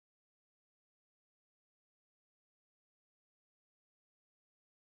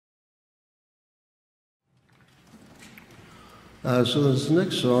So this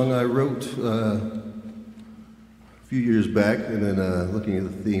next song I wrote a few years back, and then looking at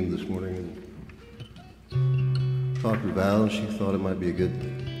the theme this morning and talked with Val, and she thought it might be a good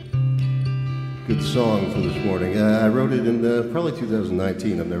song for this morning. I wrote it in probably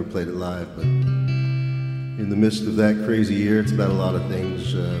 2019. I've never played it live, but in the midst of that crazy year, it's about a lot of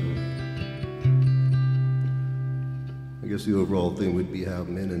things. I guess the overall thing would be how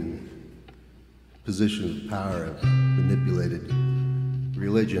men in positions of power have manipulated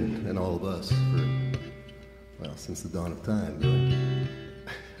religion and all of us for, well, since the dawn of time, really.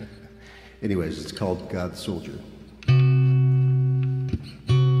 Anyways, it's called God's Soldier.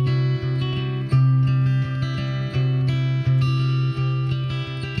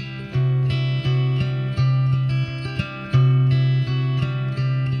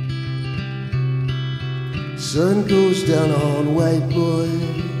 Sun goes down on white boy,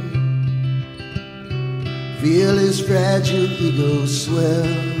 feel his fragile ego swell,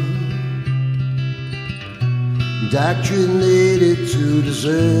 indoctrinated to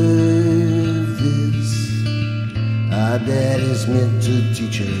deserve this. Our dad is meant to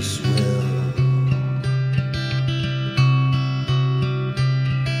teach us well.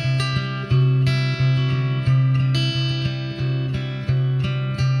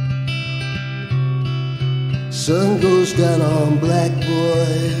 Sun goes down on black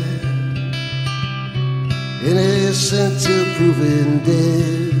boy, innocent till proven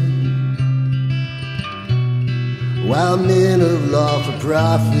dead, while men of law for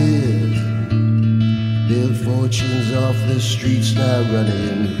profit build fortunes off the streets now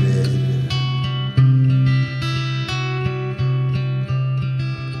running red.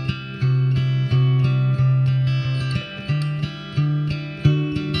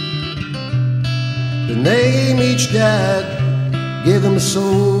 The name each dad, give him a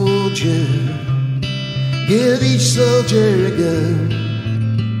soldier, give each soldier a gun.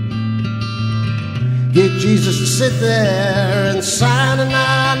 Get Jesus to sit there and sign a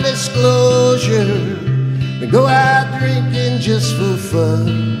non-disclosure, and go out drinking just for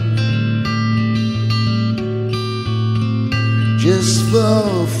fun, just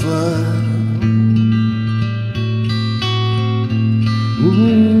for fun.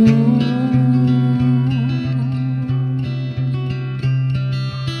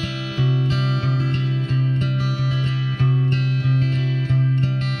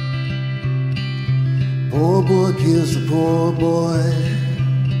 Poor boy kills the poor boy.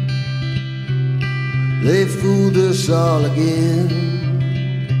 They fooled us all again.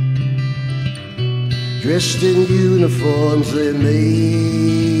 Dressed in uniforms they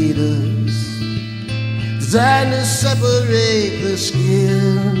made us, designed to separate the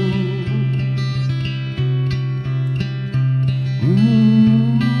skin.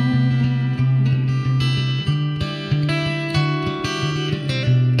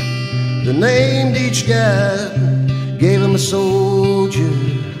 They named each guy, gave him a soldier,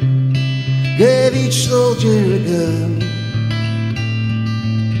 gave each soldier a gun.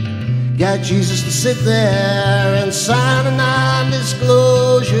 Got Jesus to sit there and sign a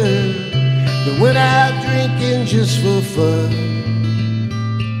non-disclosure, they went out drinking just for fun,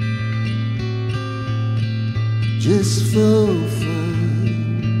 just for fun.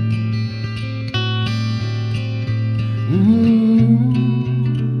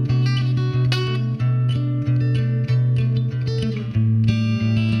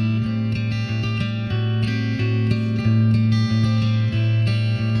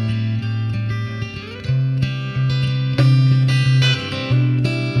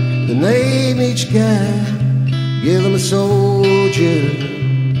 The name each guy, give him a soldier,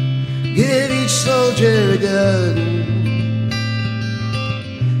 give each soldier a gun.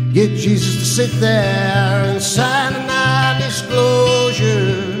 Get Jesus to sit there and sign a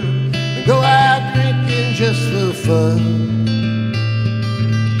non-disclosure, and go out drinking just for fun.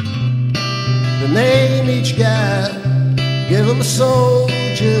 The name each guy, give him a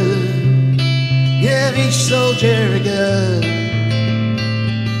soldier, give each soldier a gun.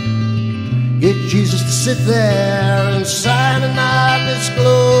 Get Jesus to sit there and sign a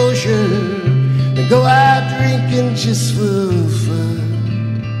non-disclosure, and go out drinking just for fun,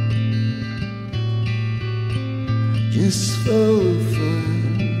 just for